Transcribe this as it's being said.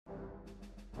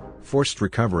Forced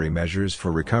recovery measures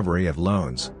for recovery of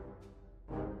loans.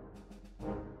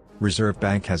 Reserve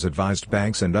Bank has advised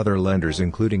banks and other lenders,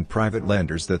 including private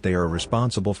lenders, that they are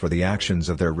responsible for the actions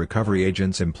of their recovery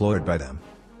agents employed by them.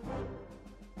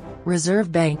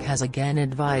 Reserve Bank has again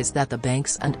advised that the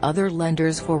banks and other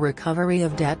lenders for recovery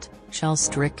of debt shall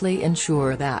strictly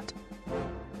ensure that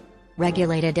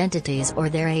regulated entities or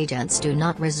their agents do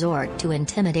not resort to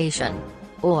intimidation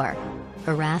or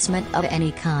harassment of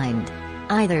any kind,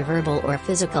 either verbal or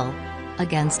physical,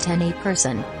 against any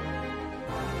person.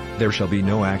 There shall be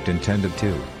no act intended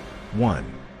to 1.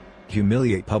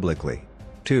 Humiliate publicly.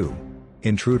 2.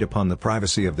 Intrude upon the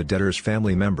privacy of the debtor's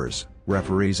family members,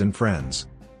 referees and friends.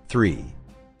 3.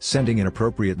 Sending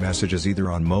inappropriate messages either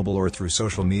on mobile or through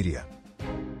social media.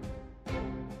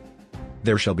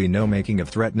 There shall be no making of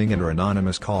threatening and/or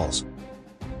anonymous calls.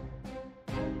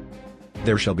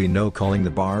 There shall be no calling the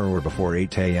bar or before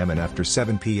 8 a.m. and after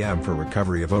 7 p.m. for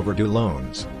recovery of overdue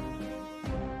loans.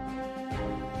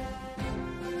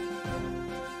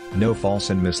 No false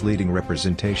and misleading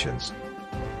representations.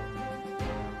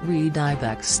 Read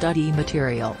IBEX Study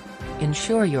Material.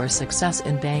 Ensure your success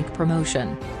in bank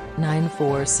promotion.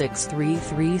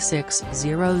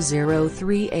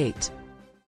 94633600038